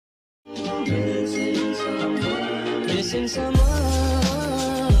Missing someone.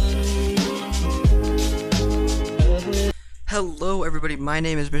 Hello everybody, my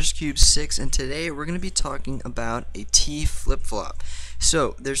name is MrCube6 and today we're going to be talking about a T flip-flop.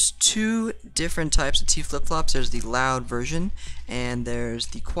 So there's two different types of T flip-flops. There's the loud version and there's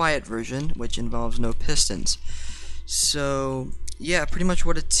the quiet version, which involves no pistons. So yeah, pretty much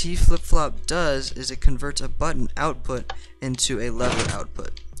what a T flip-flop does is it converts a button output into a lever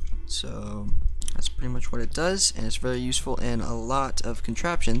output. So that's pretty much what it does, and it's very useful in a lot of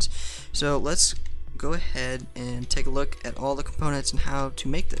contraptions. So let's go ahead and take a look at all the components and how to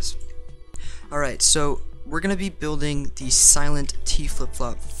make this. Alright, so we're going to be building the silent T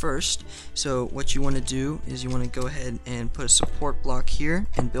flip-flop first. So what you want to do is you want to go ahead and put a support block here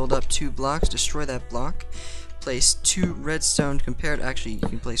and build up 2 blocks, destroy that block, place 2 redstone comparator, actually you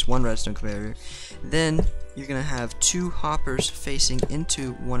can place 1 redstone comparator, then you're going to have 2 hoppers facing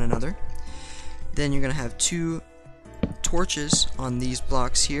into one another, then you're going to have 2 torches on these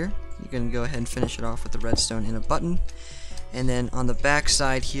blocks here. You're going to go ahead and finish it off with the redstone and a button. And then on the back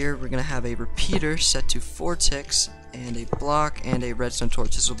side here, we're going to have a repeater set to 4 ticks and a block and a redstone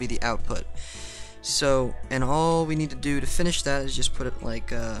torch. This will be the output. So, and all we need to do to finish that is just put it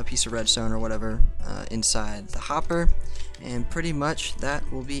like a piece of redstone or whatever inside the hopper. And pretty much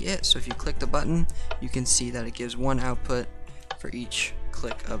that will be it. So if you click the button, you can see that it gives 1 output for each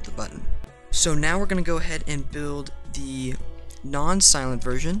click of the button. So now we're going to go ahead and build the non-silent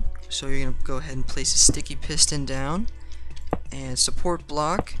version. So you're going to go ahead and place a sticky piston down and support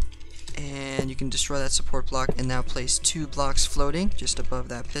block, and you can destroy that support block and now place 2 blocks floating just above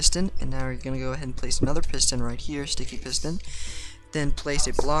that piston. And now you're going to go ahead and place another piston right here, sticky piston, then place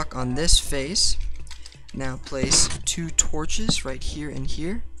a block on this face. Now place 2 torches right here and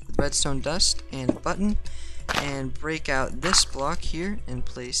here with redstone dust and a button, and break out this block here and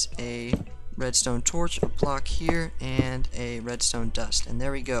place a redstone torch, a block here, and a redstone dust. And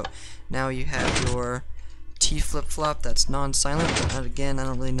there we go. Now you have your T flip-flop that's non-silent. But again, I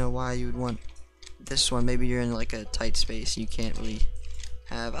don't really know why you would want this one. Maybe you're in like a tight space, you can't really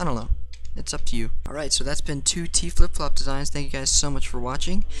have, I don't know, it's up to you. Alright, so that's been 2 T flip-flop designs. Thank you guys so much for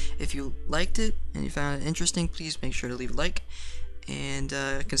watching. If you liked it and you found it interesting, please make sure to leave a like and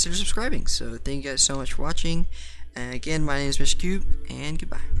consider subscribing. So thank you guys so much for watching. Again, my name is MrCube, and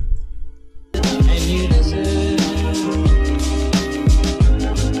goodbye. And you deserve